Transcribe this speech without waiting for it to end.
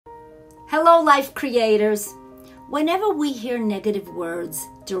Hello, life creators. Whenever we hear negative words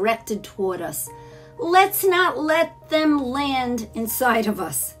directed toward us, let's not let them land inside of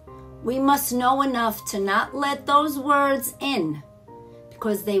us. We must know enough to not let those words in,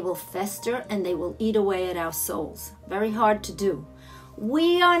 because they will fester and they will eat away at our souls. Very hard to do.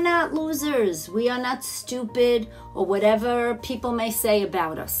 We are not losers. We are not stupid or whatever people may say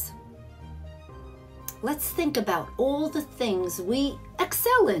about us. Let's think about all the things we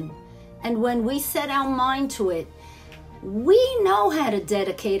excel in. And when we set our mind to it, we know how to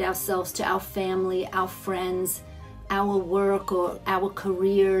dedicate ourselves to our family, our friends, our work or our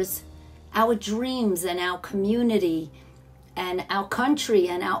careers, our dreams and our community and our country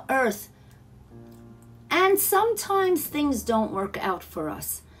and our earth. And sometimes things don't work out for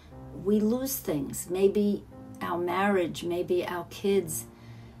us. We lose things. Maybe our marriage, maybe our kids,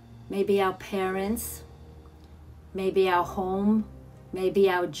 maybe our parents, maybe our home, maybe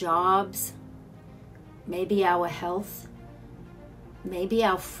our jobs, maybe our health, maybe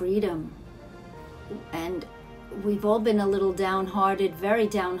our freedom. And we've all been a little downhearted, very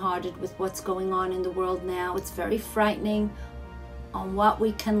downhearted with what's going on in the world now. It's very frightening on what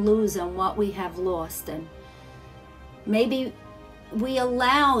we can lose and what we have lost. And maybe we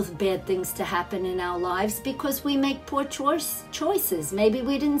allow bad things to happen in our lives because we make poor choices. Maybe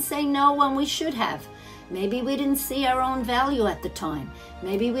we didn't say no when we should have. Maybe we didn't see our own value at the time.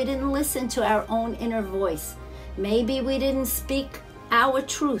 Maybe we didn't listen to our own inner voice. Maybe we didn't speak our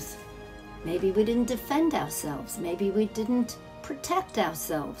truth. Maybe we didn't defend ourselves. Maybe we didn't protect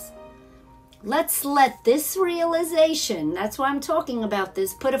ourselves. Let's let this realization, that's why I'm talking about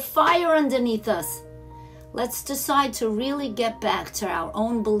this, put a fire underneath us. Let's decide to really get back to our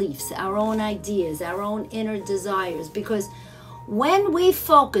own beliefs, our own ideas, our own inner desires, because when we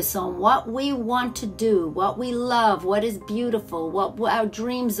focus on what we want to do, what we love, what is beautiful, what our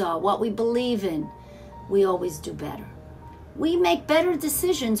dreams are, what we believe in, we always do better. We make better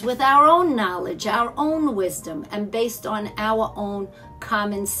decisions with our own knowledge, our own wisdom, and based on our own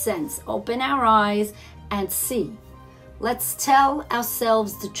common sense. Open our eyes and see. Let's tell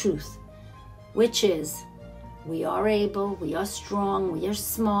ourselves the truth, which is we are able, we are strong, we are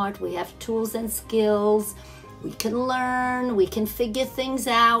smart, we have tools and skills. We can learn, we can figure things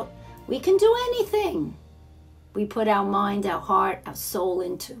out, we can do anything we put our mind, our heart, our soul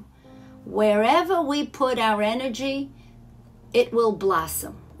into. Wherever we put our energy, it will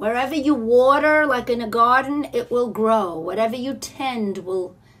blossom. Wherever you water, like in a garden, it will grow. Whatever you tend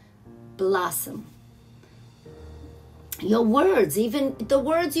will blossom. Your words, even the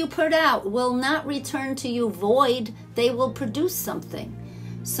words you put out, will not return to you void. They will produce something.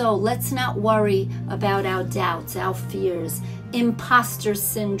 So let's not worry about our doubts, our fears, imposter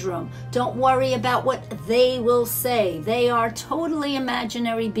syndrome. Don't worry about what they will say. They are totally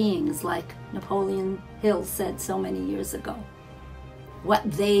imaginary beings, like Napoleon Hill said so many years ago.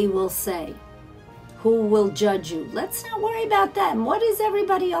 What they will say. Who will judge you? Let's not worry about that. And what is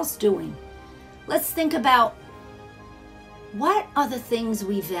everybody else doing? Let's think about what are the things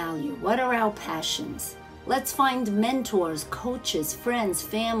we value? What are our passions? Let's find mentors, coaches, friends,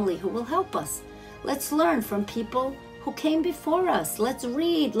 family who will help us. Let's learn from people who came before us. Let's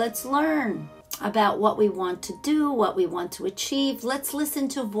read, let's learn about what we want to do, what we want to achieve. Let's listen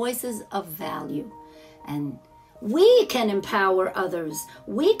to voices of value. And we can empower others.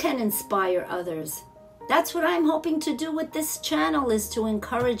 We can inspire others. That's what I'm hoping to do with this channel, is to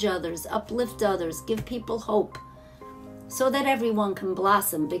encourage others, uplift others, give people hope, so that everyone can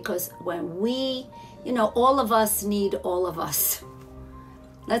blossom. Because when we, all of us need all of us.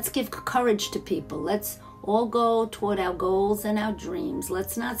 Let's give courage to people. Let's all go toward our goals and our dreams.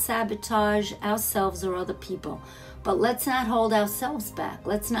 Let's not sabotage ourselves or other people. But let's not hold ourselves back.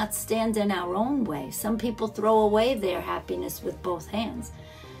 Let's not stand in our own way. Some people throw away their happiness with both hands.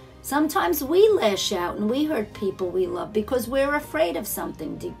 Sometimes we lash out and we hurt people we love because we're afraid of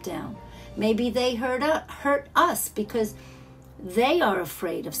something deep down. Maybe they hurt us because they are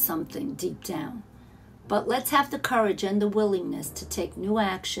afraid of something deep down. But let's have the courage and the willingness to take new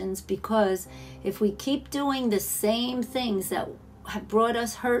actions, because if we keep doing the same things that have brought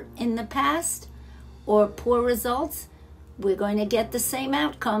us hurt in the past or poor results, we're going to get the same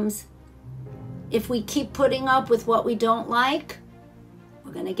outcomes. If we keep putting up with what we don't like,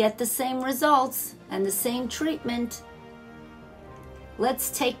 we're going to get the same results and the same treatment. Let's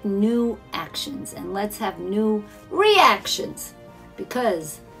take new actions and let's have new reactions,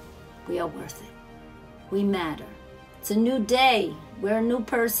 because we are worth it. We matter. It's a new day. We're a new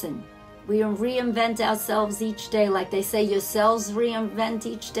person. We reinvent ourselves each day. Like they say, yourselves reinvent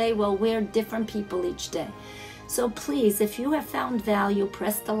each day. Well, we're different people each day. So please, if you have found value,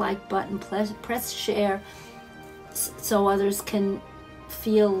 press the like button, press share so others can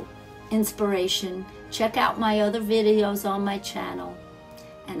feel inspiration. Check out my other videos on my channel,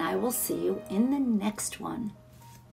 and I will see you in the next one.